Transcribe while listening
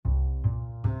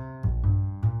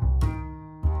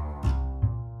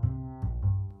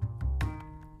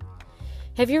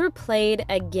Have you ever played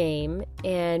a game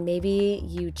and maybe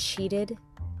you cheated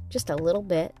just a little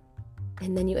bit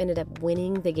and then you ended up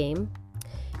winning the game?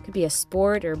 It could be a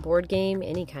sport or board game,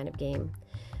 any kind of game.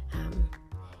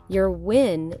 Your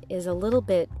win is a little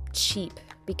bit cheap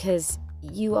because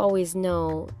you always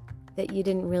know that you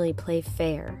didn't really play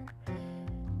fair.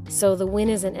 So the win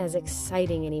isn't as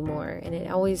exciting anymore, and it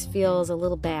always feels a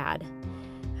little bad.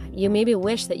 You maybe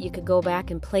wish that you could go back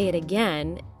and play it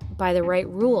again by the right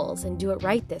rules and do it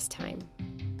right this time.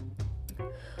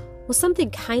 Well, something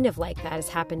kind of like that has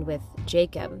happened with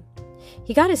Jacob.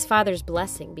 He got his father's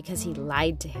blessing because he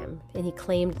lied to him, and he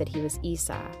claimed that he was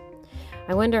Esau.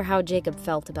 I wonder how Jacob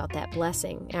felt about that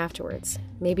blessing afterwards.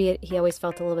 Maybe he always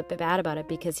felt a little bit bad about it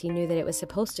because he knew that it was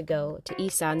supposed to go to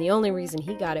Esau, and the only reason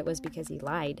he got it was because he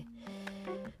lied.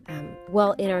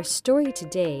 Well, in our story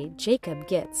today, Jacob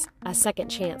gets a second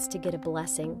chance to get a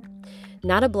blessing.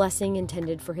 Not a blessing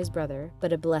intended for his brother,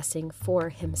 but a blessing for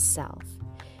himself.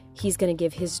 He's going to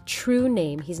give his true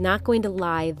name. He's not going to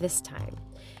lie this time,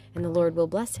 and the Lord will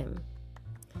bless him.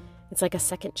 It's like a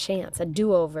second chance, a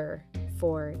do-over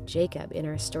for Jacob in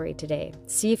our story today.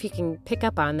 See if you can pick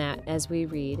up on that as we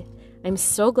read. I'm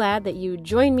so glad that you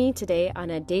joined me today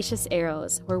on Audacious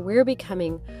Arrows, where we're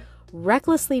becoming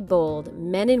recklessly bold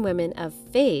men and women of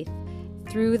faith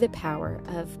through the power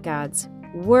of God's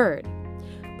Word.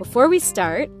 Before we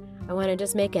start, I want to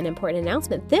just make an important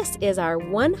announcement. This is our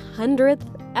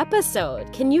 100th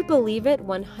episode. Can you believe it?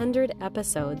 100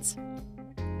 episodes.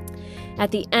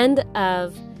 At the end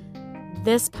of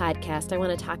this podcast, I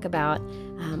want to talk about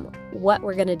what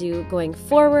we're going to do going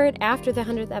forward. After the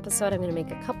 100th episode, I'm going to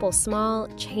make a couple small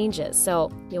changes.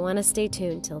 So you'll want to stay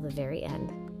tuned till the very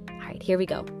end. All right, here we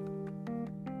go.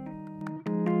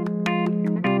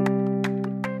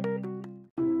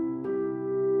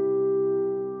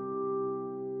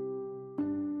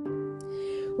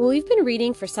 Well, we've been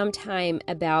reading for some time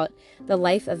about the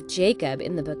life of Jacob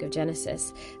in the book of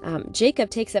Genesis. Jacob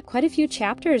takes up quite a few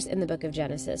chapters in the book of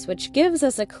Genesis, which gives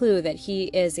us a clue that he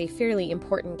is a fairly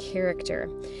important character.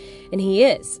 And he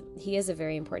is a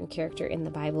very important character in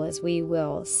the Bible, as we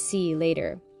will see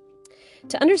later.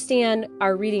 To understand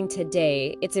our reading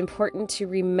today, it's important to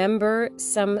remember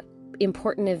some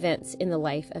important events in the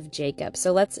life of Jacob.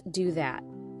 So let's do that.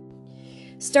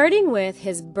 Starting with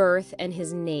his birth and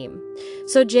his name.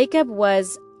 So Jacob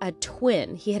was a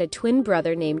twin. He had a twin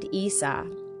brother named Esau.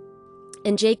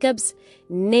 And Jacob's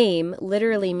name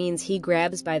literally means he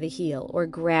grabs by the heel, or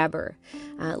grabber.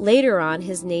 Later on,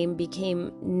 his name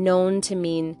became known to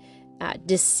mean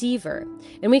deceiver.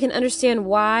 And we can understand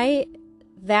why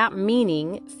that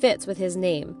meaning fits with his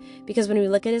name. Because when we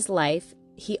look at his life,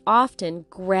 he often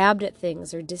grabbed at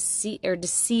things or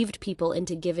deceived people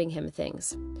into giving him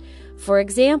things. For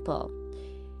example,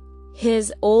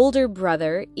 his older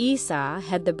brother Esau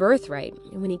had the birthright.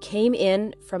 And when he came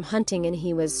in from hunting and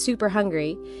he was super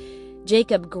hungry,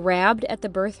 Jacob grabbed at the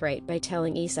birthright by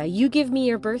telling Esau, "You give me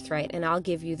your birthright and I'll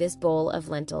give you this bowl of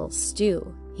lentil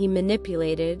stew." He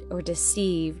manipulated or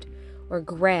deceived or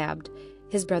grabbed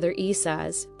his brother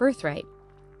Esau's birthright.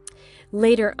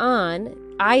 Later on,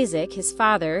 Isaac, his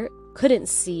father, couldn't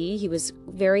see. He was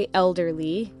very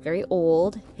elderly, very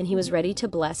old, and he was ready to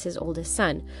bless his oldest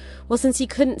son. Well, since he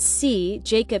couldn't see,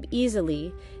 Jacob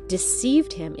easily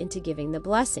deceived him into giving the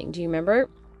blessing. Do you remember?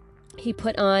 He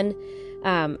put on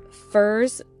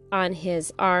furs on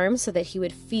his arms so that he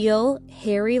would feel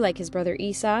hairy like his brother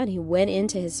Esau, and he went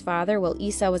into his father while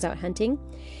Esau was out hunting,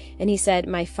 and he said,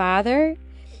 "My father."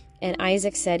 And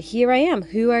Isaac said, "Here I am.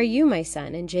 Who are you, my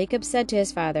son?" And Jacob said to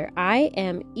his father, "I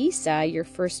am Esau, your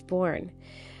firstborn."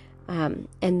 And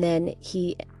then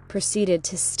he proceeded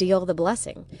to steal the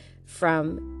blessing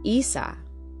from Esau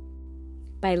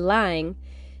by lying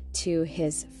to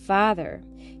his father.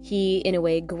 He, in a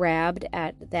way, grabbed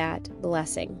at that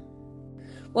blessing.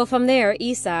 Well, from there,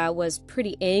 Esau was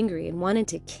pretty angry and wanted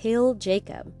to kill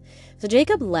Jacob. So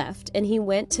Jacob left, and he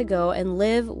went to go and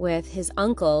live with his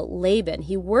uncle Laban.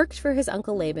 He worked for his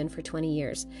uncle Laban for 20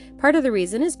 years. Part of the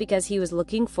reason is because he was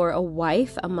looking for a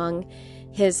wife among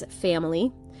his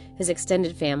family, his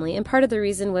extended family, and part of the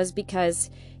reason was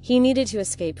because he needed to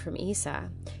escape from Esau.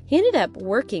 He ended up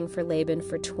working for Laban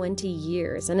for 20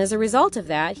 years, and as a result of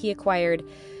that, he acquired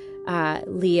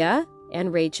Leah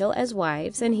and Rachel as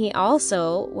wives, and he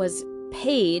also was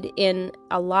paid in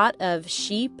a lot of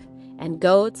sheep and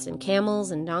goats and camels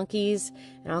and donkeys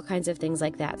and all kinds of things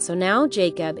like that. So now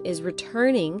Jacob is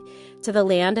returning to the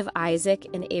land of Isaac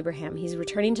and Abraham. He's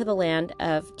returning to the land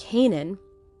of Canaan,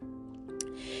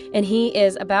 and he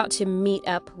is about to meet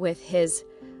up with his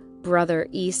brother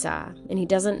Esau, and he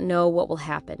doesn't know what will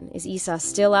happen. Is Esau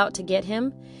still out to get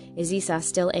him? Is Esau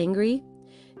still angry?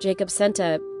 Jacob sent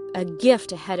a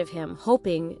gift ahead of him,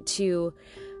 hoping to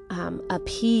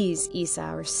appease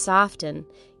Esau or soften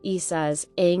Esau's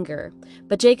anger.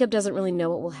 But Jacob doesn't really know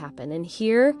what will happen. And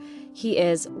here he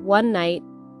is one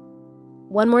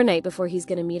more night before he's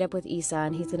going to meet up with Esau,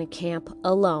 and he's going to camp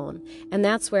alone. And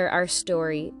that's where our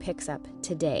story picks up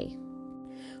today.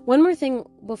 One more thing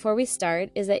before we start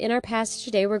is that in our passage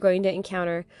today, we're going to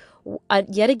encounter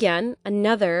yet again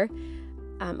another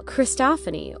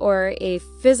Christophany, or a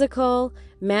physical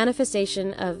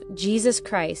manifestation of Jesus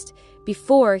Christ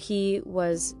before he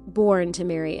was born to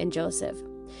Mary and Joseph.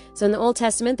 So in the Old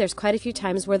Testament, there's quite a few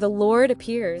times where the Lord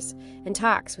appears and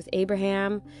talks with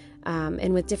Abraham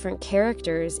and with different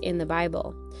characters in the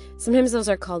Bible. Sometimes those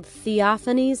are called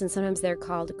theophanies, and sometimes they're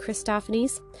called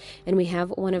Christophanies, and we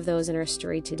have one of those in our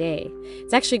story today.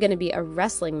 It's actually going to be a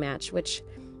wrestling match, which,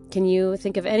 can you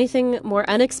think of anything more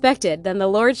unexpected than the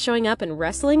Lord showing up and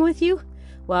wrestling with you?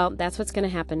 Well, that's what's going to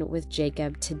happen with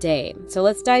Jacob today. So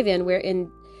let's dive in. We're in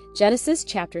Genesis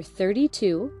chapter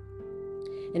 32,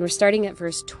 and we're starting at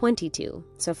verse 22.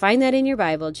 So find that in your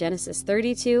Bible, Genesis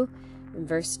 32 and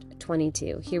verse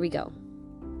 22. Here we go.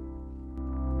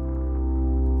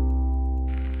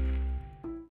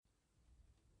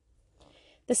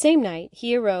 The same night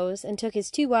he arose and took his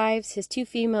 2 wives, his 2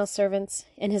 female servants,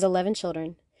 and his 11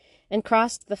 children, and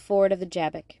crossed the ford of the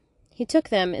Jabbok. He took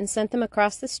them and sent them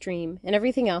across the stream and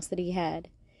everything else that he had.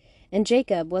 And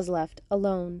Jacob was left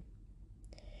alone.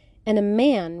 And a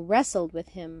man wrestled with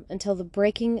him until the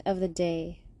breaking of the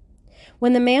day.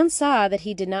 When the man saw that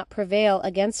he did not prevail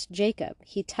against Jacob,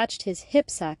 he touched his hip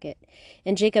socket,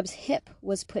 and Jacob's hip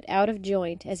was put out of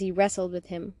joint as he wrestled with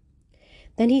him.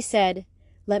 Then he said,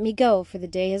 "Let me go, for the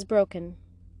day is broken."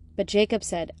 But Jacob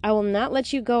said, "I will not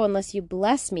let you go unless you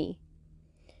bless me."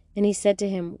 And he said to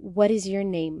him, "What is your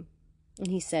name?" And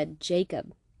he said,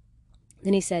 "Jacob."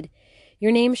 Then he said,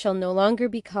 "Your name shall no longer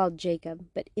be called Jacob,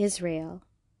 but Israel.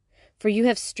 For you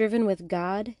have striven with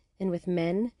God and with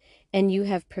men, and you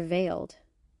have prevailed."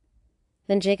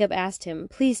 Then Jacob asked him,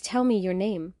 "Please tell me your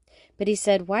name." But he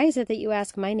said, "Why is it that you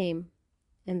ask my name?"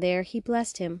 And there he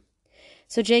blessed him.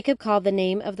 So Jacob called the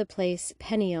name of the place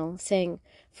Peniel, saying,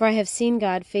 "For I have seen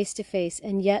God face to face,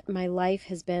 and yet my life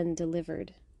has been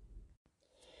delivered."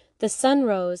 The sun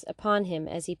rose upon him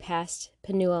as he passed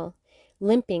Penuel,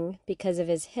 limping because of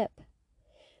his hip.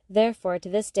 Therefore to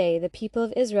this day the people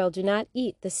of Israel do not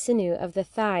eat the sinew of the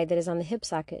thigh that is on the hip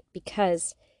socket,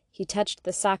 because he touched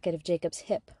the socket of Jacob's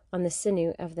hip on the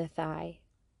sinew of the thigh.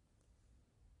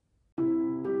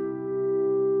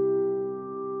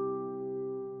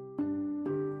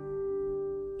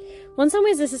 Well, in some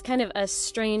ways this is kind of a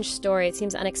strange story. It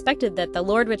seems unexpected that the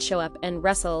Lord would show up and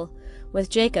wrestle with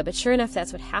Jacob, but sure enough,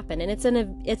 that's what happened. And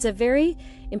it's a very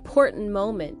important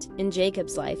moment in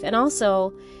Jacob's life, and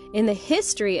also in the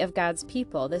history of God's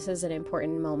people. This is an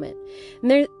important moment.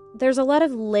 And there's a lot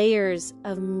of layers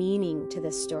of meaning to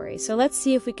this story. So let's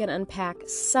see if we can unpack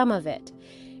some of it.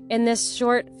 In this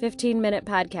short 15-minute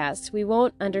podcast, we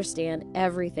won't understand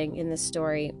everything in this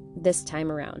story this time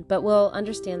around, but we'll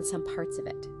understand some parts of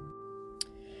it.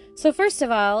 So first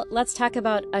of all, let's talk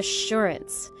about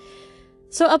assurance.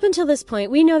 So up until this point,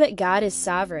 we know that God is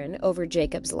sovereign over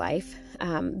Jacob's life.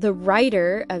 The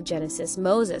writer of Genesis,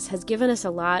 Moses, has given us a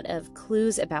lot of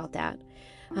clues about that.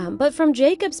 But from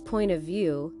Jacob's point of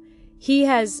view, he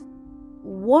has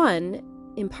won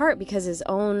in part because his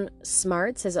own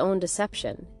smarts, his own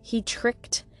deception. He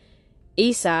tricked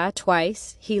Esau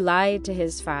twice. He lied to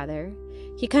his father.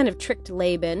 He kind of tricked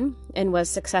Laban and was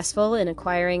successful in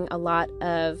acquiring a lot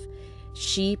of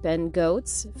sheep and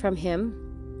goats from him.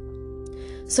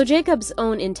 So Jacob's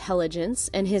own intelligence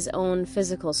and his own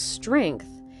physical strength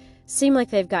seem like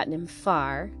they've gotten him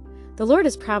far. The Lord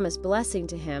has promised blessing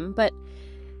to him, but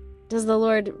does the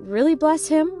Lord really bless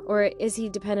him, or is he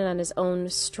dependent on his own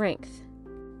strength?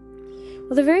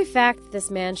 Well, the very fact that this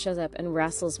man shows up and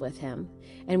wrestles with him,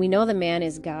 and we know the man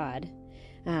is God,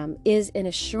 is an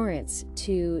assurance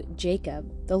to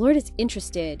Jacob. The Lord is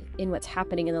interested in what's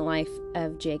happening in the life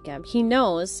of Jacob. He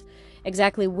knows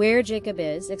exactly where Jacob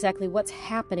is, exactly what's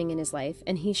happening in his life,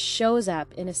 and he shows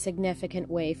up in a significant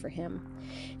way for him.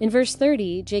 In verse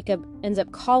 30, Jacob ends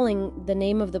up calling the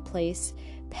name of the place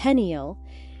Peniel,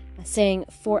 saying,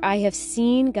 "For I have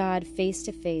seen God face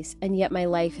to face, and yet my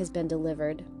life has been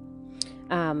delivered."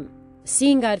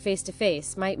 Seeing God face to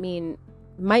face might mean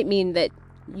that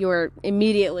you're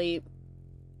immediately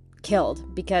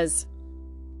killed because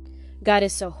God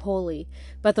is so holy.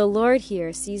 But the Lord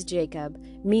here sees Jacob,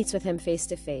 meets with him face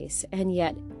to face, and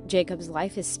yet Jacob's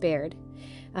life is spared.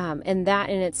 And that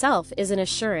in itself is an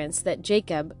assurance that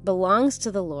Jacob belongs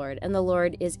to the Lord, and the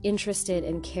Lord is interested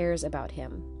and cares about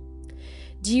him.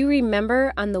 Do you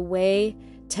remember on the way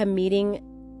to meeting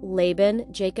Laban,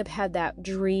 Jacob had that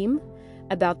dream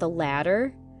about the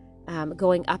ladder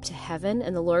going up to heaven,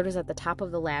 and the Lord was at the top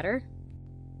of the ladder?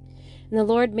 And the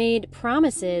Lord made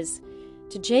promises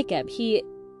to Jacob. He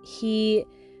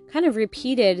kind of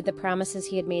repeated the promises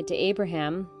he had made to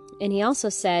Abraham, and he also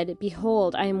said,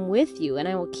 "Behold, I am with you, and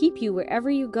I will keep you wherever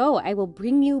you go. I will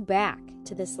bring you back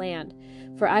to this land,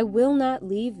 for I will not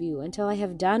leave you until I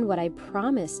have done what I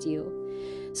promised you."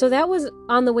 So that was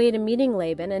on the way to meeting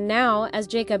Laban, and now, as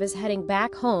Jacob is heading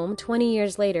back home 20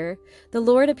 years later, the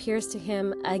Lord appears to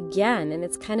him again, and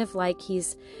it's kind of like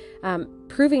he's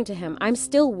proving to him, "I'm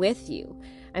still with you.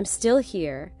 I'm still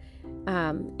here,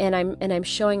 and I'm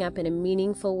showing up in a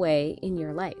meaningful way in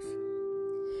your life."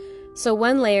 So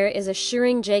one layer is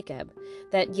assuring Jacob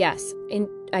that, yes,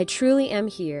 I truly am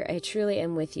here. I truly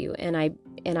am with you, and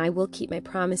I will keep my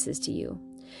promises to you.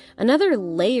 Another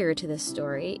layer to this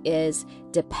story is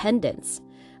dependence.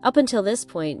 Up until this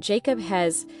point, Jacob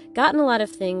has gotten a lot of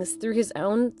things through his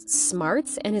own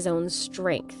smarts and his own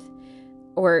strength.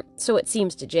 Or so it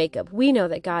seems to Jacob. We know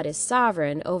that God is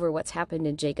sovereign over what's happened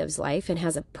in Jacob's life and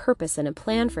has a purpose and a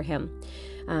plan for him.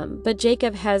 But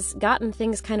Jacob has gotten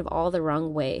things kind of all the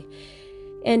wrong way.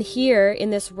 And here, in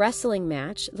this wrestling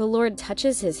match, the Lord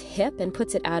touches his hip and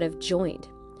puts it out of joint.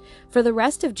 For the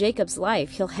rest of Jacob's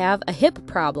life, he'll have a hip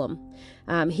problem.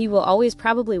 He will always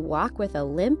probably walk with a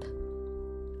limp,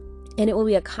 and it will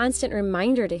be a constant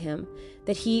reminder to him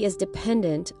that he is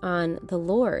dependent on the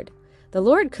Lord. The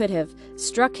Lord could have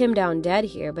struck him down dead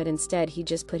here, but instead he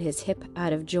just put his hip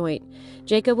out of joint.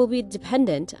 Jacob will be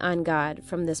dependent on God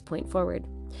from this point forward.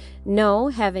 No,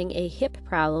 having a hip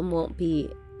problem won't be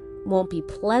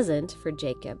pleasant for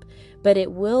Jacob, but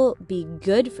it will be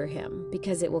good for him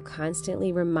because it will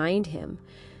constantly remind him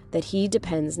that he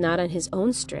depends not on his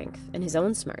own strength and his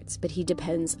own smarts, but he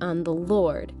depends on the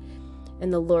Lord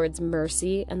and the Lord's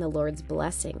mercy and the Lord's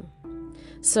blessing.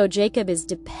 So Jacob is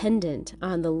dependent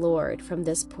on the Lord from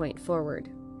this point forward.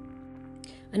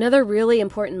 Another really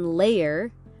important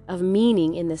layer of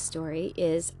meaning in this story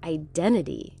is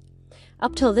identity.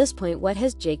 Up till this point, what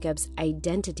has Jacob's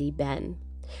identity been?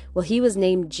 Well, he was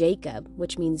named Jacob,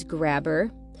 which means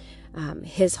grabber.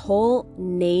 His whole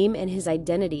name and his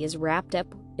identity is wrapped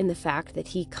up in the fact that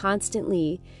he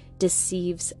constantly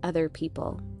deceives other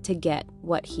people to get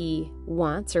what he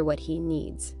wants or what he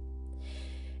needs.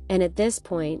 And at this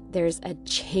point, there's a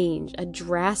change, a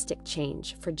drastic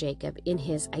change for Jacob in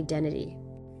his identity.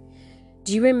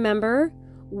 Do you remember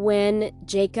when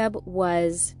Jacob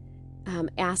was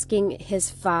asking his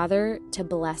father to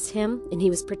bless him, and he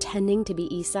was pretending to be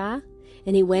Esau,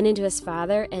 and he went into his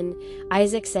father, and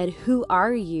Isaac said, "Who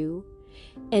are you?"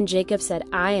 And Jacob said,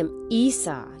 "I am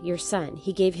Esau, your son."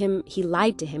 He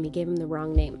lied to him. He gave him the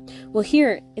wrong name. Well,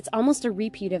 here, it's almost a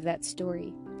repeat of that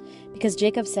story, because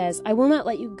Jacob says, "I will not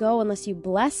let you go unless you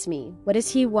bless me." What does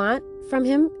he want from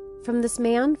him, from this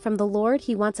man, from the Lord?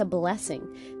 He wants a blessing,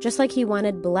 just like he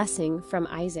wanted blessing from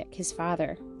Isaac, his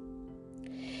father.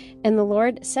 And the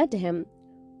Lord said to him,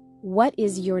 "What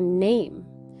is your name?"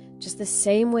 Just the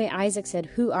same way Isaac said,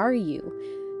 "Who are you?"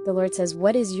 The Lord says,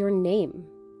 "What is your name?"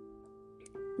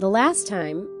 The last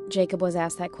time Jacob was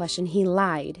asked that question, he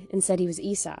lied and said he was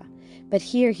Esau. But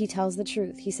here he tells the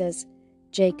truth. He says,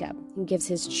 Jacob, and gives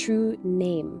his true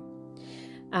name.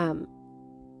 And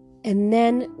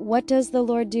then what does the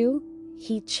Lord do?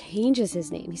 He changes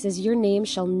his name. He says, "Your name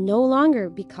shall no longer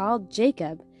be called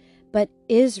Jacob, but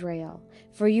Israel,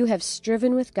 for you have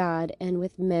striven with God and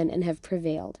with men and have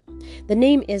prevailed." The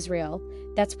name Israel,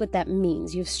 that's what that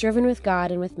means. You've striven with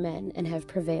God and with men and have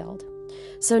prevailed.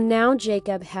 So now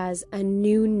Jacob has a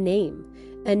new name,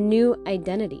 a new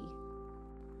identity.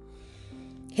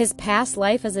 His past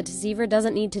life as a deceiver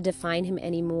doesn't need to define him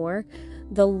anymore.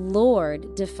 The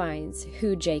Lord defines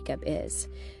who Jacob is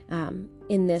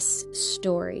in this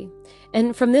story.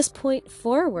 And from this point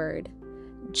forward,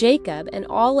 Jacob and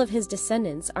all of his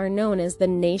descendants are known as the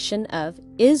nation of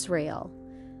Israel.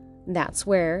 That's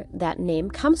where that name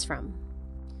comes from.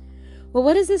 Well,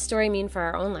 what does this story mean for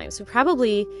our own lives?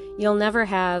 You'll never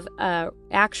have an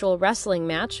actual wrestling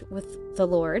match with the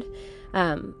Lord,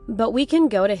 but we can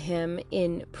go to him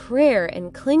in prayer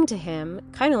and cling to him,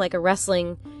 kind of like a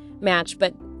wrestling match,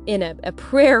 but in a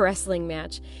prayer wrestling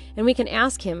match. And we can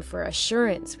ask him for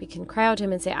assurance. We can cry out to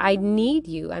him and say, "I need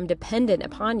you. I'm dependent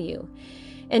upon you."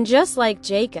 And just like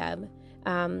Jacob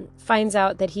finds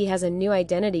out that he has a new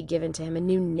identity given to him, a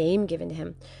new name given to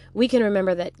him, we can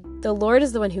remember that the Lord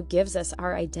is the one who gives us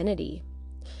our identity.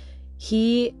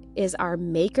 He is our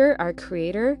maker, our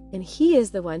creator, and he is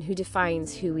the one who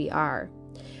defines who we are.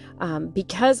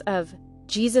 Because of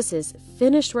Jesus'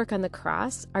 finished work on the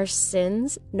cross, our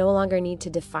sins no longer need to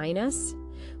define us.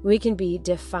 We can be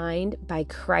defined by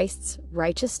Christ's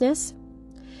righteousness.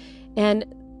 And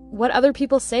what other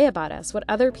people say about us, what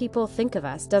other people think of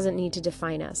us, doesn't need to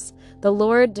define us. The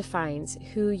Lord defines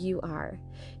who you are.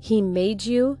 He made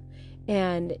you,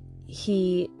 and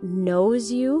He knows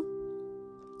you.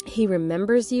 He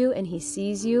remembers you, and He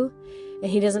sees you, and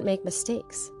He doesn't make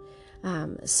mistakes.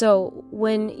 So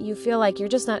when you feel like you're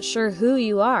just not sure who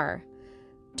you are,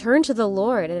 turn to the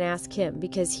Lord and ask Him,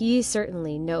 because He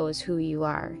certainly knows who you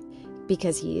are,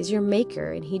 because He is your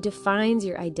maker and He defines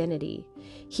your identity.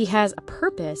 He has a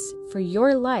purpose for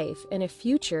your life and a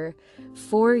future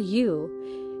for you.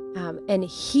 And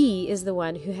He is the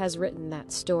one who has written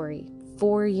that story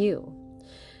for you.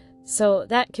 So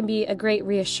that can be a great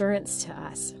reassurance to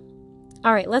us.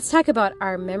 All right, let's talk about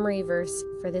our memory verse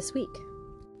for this week.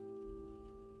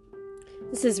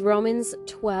 This is Romans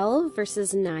 12,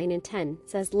 verses 9 and 10. It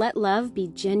says, "Let love be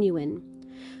genuine.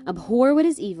 Abhor what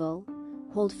is evil.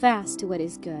 Hold fast to what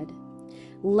is good.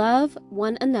 Love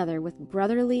one another with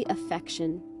brotherly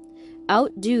affection.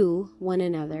 Outdo one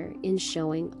another in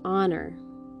showing honor."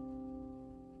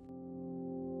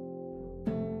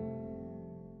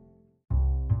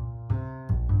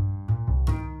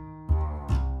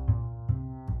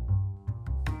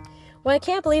 Well, I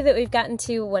can't believe that we've gotten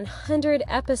to 100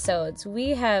 episodes. We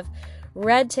have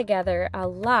read together a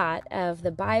lot of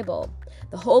the Bible.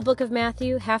 The whole book of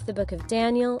Matthew, half the book of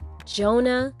Daniel,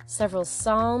 Jonah, several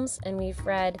Psalms, and we've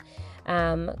read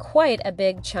quite a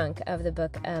big chunk of the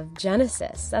book of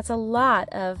Genesis. That's a lot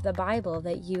of the Bible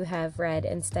that you have read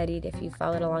and studied if you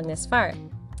followed along this far.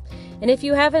 And if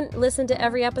you haven't listened to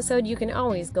every episode, you can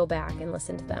always go back and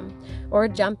listen to them, or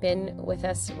jump in with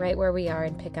us right where we are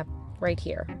and pick up right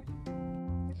here.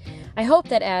 I hope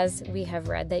that as we have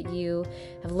read that you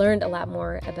have learned a lot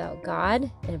more about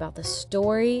God and about the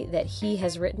story that He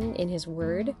has written in His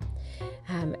Word,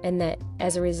 and that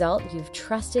as a result you've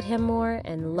trusted Him more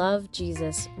and loved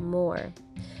Jesus more.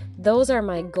 Those are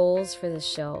my goals for this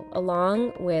show,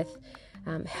 along with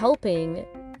helping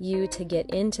you to get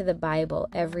into the Bible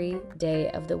every day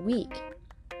of the week.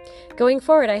 Going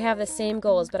forward, I have the same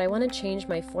goals, but I want to change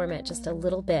my format just a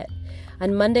little bit.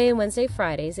 On Monday and Wednesday,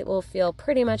 Fridays, it will feel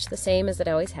pretty much the same as it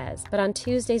always has. But on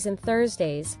Tuesdays and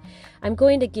Thursdays, I'm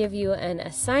going to give you an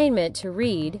assignment to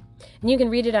read, and you can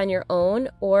read it on your own,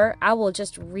 or I will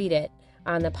just read it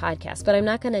on the podcast. But I'm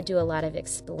not going to do a lot of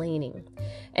explaining.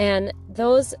 And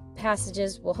those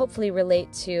passages will hopefully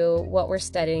relate to what we're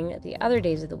studying the other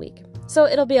days of the week. So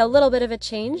it'll be a little bit of a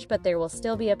change, but there will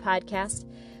still be a podcast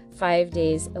 5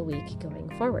 days a week going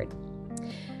forward.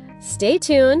 Stay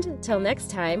tuned till next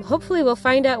time. Hopefully we'll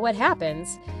find out what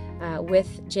happens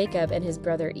with Jacob and his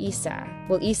brother Esau.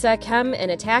 Will Esau come and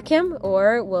attack him,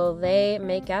 or will they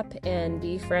make up and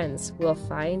be friends? We'll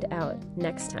find out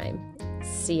next time.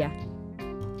 See ya.